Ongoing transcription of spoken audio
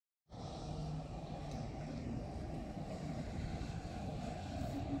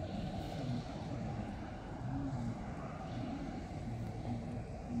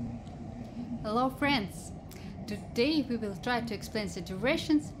Hello friends! Today we will try to explain the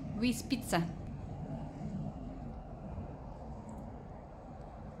durations with pizza.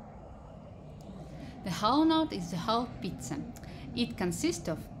 The whole note is the whole pizza. It consists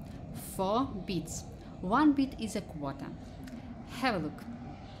of 4 beats. 1 beat is a quarter. Have a look.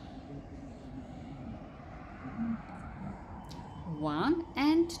 1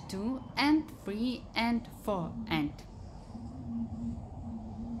 and 2 and 3 and 4 and.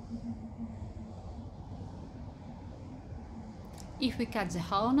 If we cut the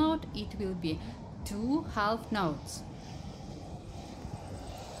whole note, it will be 2 half notes.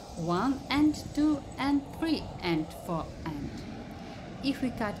 1 and 2 and 3 and 4 and. If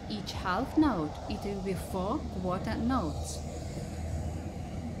we cut each half note, it will be 4 quarter notes.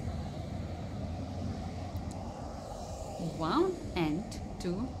 1 and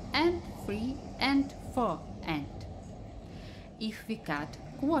 2 and 3 and 4 and. If we cut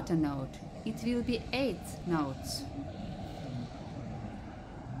quarter note, it will be 8 notes.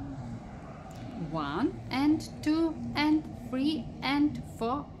 1 and 2 and 3 and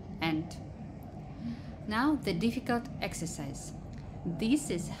 4 and. Now the difficult exercise. This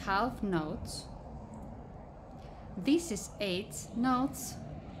is half notes. This is 8 notes.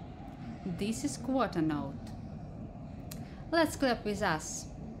 This is quarter note. Let's clap with us.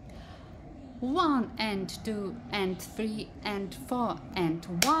 1 and 2 and 3 and 4 and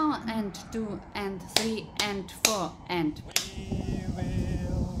 1 and 2 and 3 and 4 and.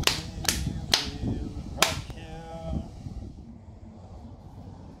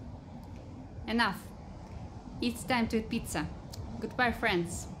 Enough. It's time to eat pizza. Goodbye,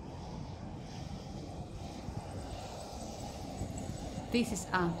 friends. This is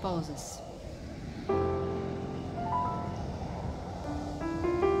our pauses.